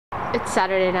It's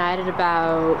Saturday night at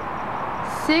about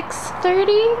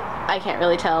 6:30? I can't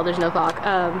really tell, there's no clock.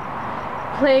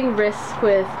 Playing Risk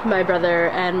with my brother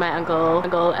and my uncle,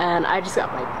 and I just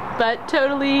got my butt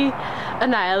totally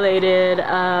annihilated.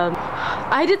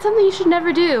 I did something you should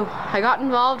never do. I got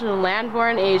involved in a land war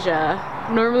in Asia.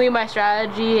 Normally my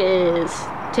strategy is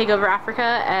take over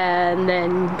Africa and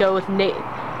then go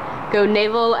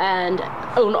naval and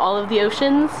own all of the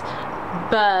oceans,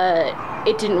 but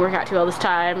it didn't work out too well this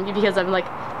time because I'm like,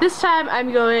 this time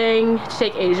I'm going to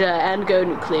take Asia and go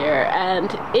nuclear,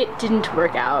 and it didn't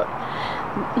work out.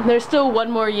 There's still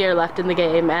one more year left in the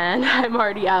game and I'm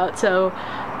already out, so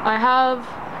I have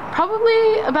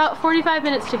probably about 45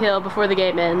 minutes to kill before the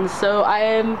game ends. So I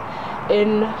am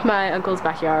in my uncle's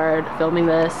backyard filming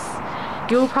this.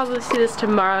 You'll probably see this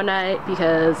tomorrow night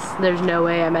because there's no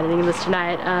way I'm editing this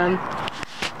tonight.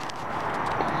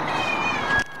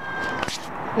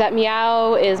 That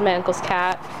meow is my uncle's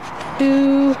cat,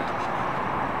 who,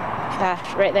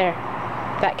 right there,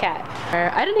 that cat.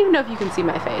 I don't even know if you can see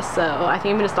my face, so I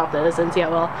think I'm gonna stop this and see how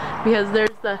well, because there's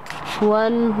the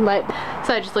one light.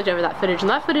 So I just looked over that footage, and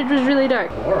that footage was really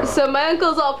dark. So my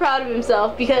uncle's all proud of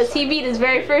himself because he beat his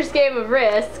very first game of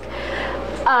Risk,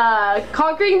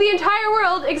 conquering the entire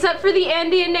world except for the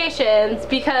Andean nations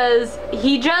because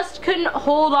he just couldn't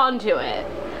hold on to it.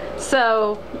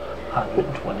 So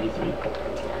 123 points.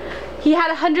 He had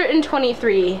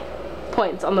 123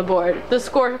 points on the board. The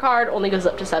scorecard only goes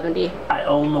up to 70. I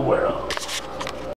own the world.